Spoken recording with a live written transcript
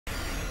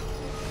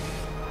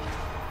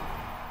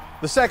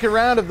The second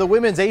round of the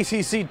women's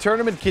ACC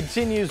tournament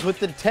continues with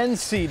the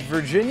 10-seed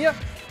Virginia,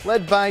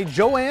 led by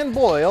Joanne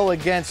Boyle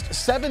against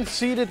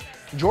 7th-seeded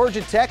Georgia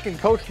Tech and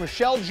Coach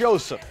Michelle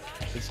Joseph.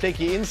 Let's take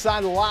you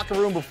inside the locker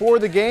room before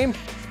the game.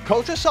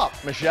 Coach us up,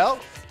 Michelle.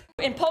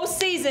 In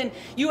postseason,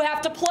 you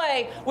have to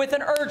play with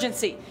an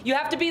urgency. You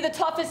have to be the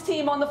toughest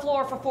team on the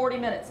floor for 40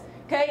 minutes.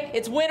 Okay?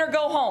 It's win or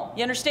go home.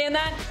 You understand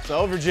that?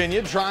 So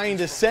Virginia trying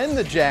to send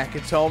the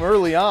Jackets home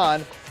early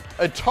on.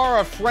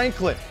 Atara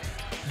Franklin,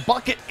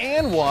 bucket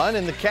and one,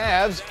 and the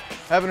Cavs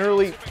have an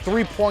early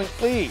 3-point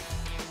lead.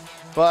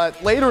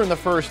 But later in the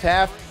first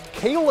half,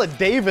 Kaela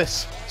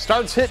Davis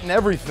starts hitting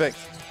everything.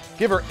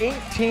 Give her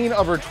 18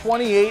 of her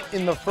 28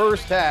 in the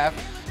first half.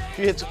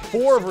 She hits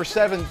 4 of her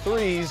 7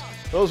 threes.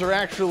 Those are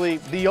actually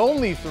the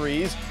only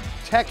threes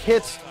Tech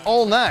hits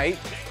all night,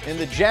 and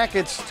the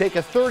Jackets take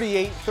a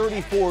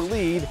 38-34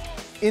 lead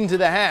into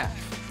the half.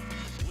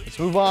 Let's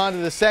move on to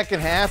the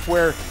second half,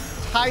 where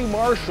Ty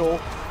Marshall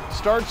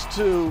starts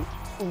to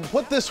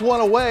put this one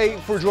away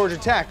for Georgia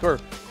Tech, or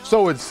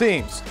so it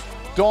seems.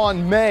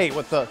 Dawn May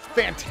with a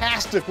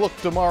fantastic look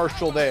to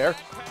Marshall there.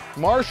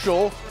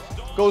 Marshall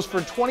goes for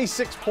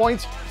 26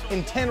 points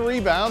and 10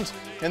 rebounds,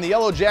 and the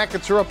Yellow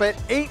Jackets are up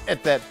at 8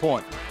 at that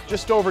point.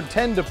 Just over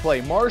 10 to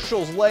play.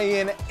 Marshall's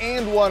lay-in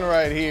and one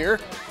right here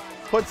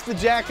puts the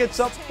Jackets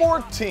up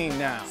 14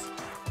 now.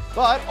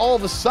 But all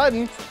of a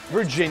sudden,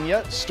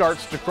 Virginia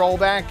starts to crawl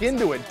back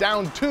into it.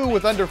 Down 2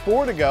 with under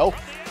 4 to go.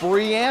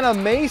 Brianna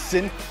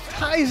Mason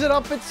ties it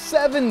up at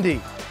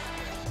 70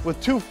 with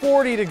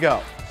 2:40 to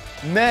go.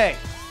 May,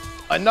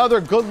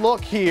 another good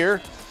look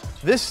here,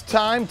 this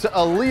time to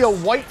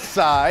Aaliyah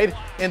Whiteside,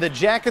 and the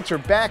Jackets are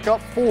back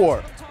up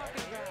 4.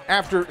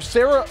 After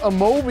Sarah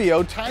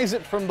Amobio ties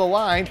it from the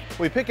line,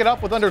 we pick it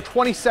up with under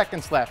 20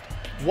 seconds left.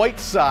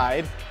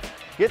 Whiteside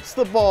gets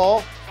the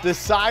ball,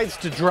 decides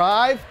to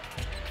drive.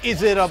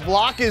 Is it a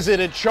block? Is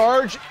it a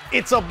charge?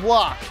 It's a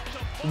block.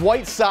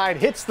 Whiteside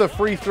hits the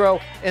free throw,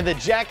 and the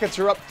Jackets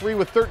are up 3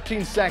 with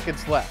 13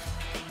 seconds left.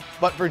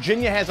 But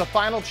Virginia has a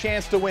final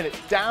chance to win it.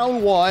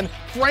 Down 1.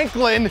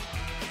 Franklin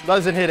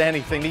doesn't hit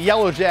anything. The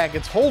Yellow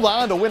Jackets hold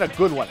on to win a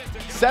good one.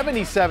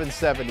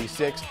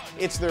 77-76.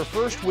 It's their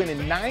first win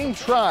in 9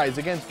 tries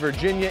against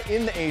Virginia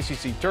in the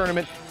ACC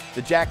tournament.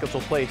 The Jackets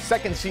will play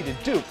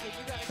 2nd-seeded Duke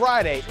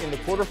Friday in the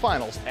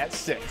quarterfinals at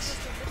 6.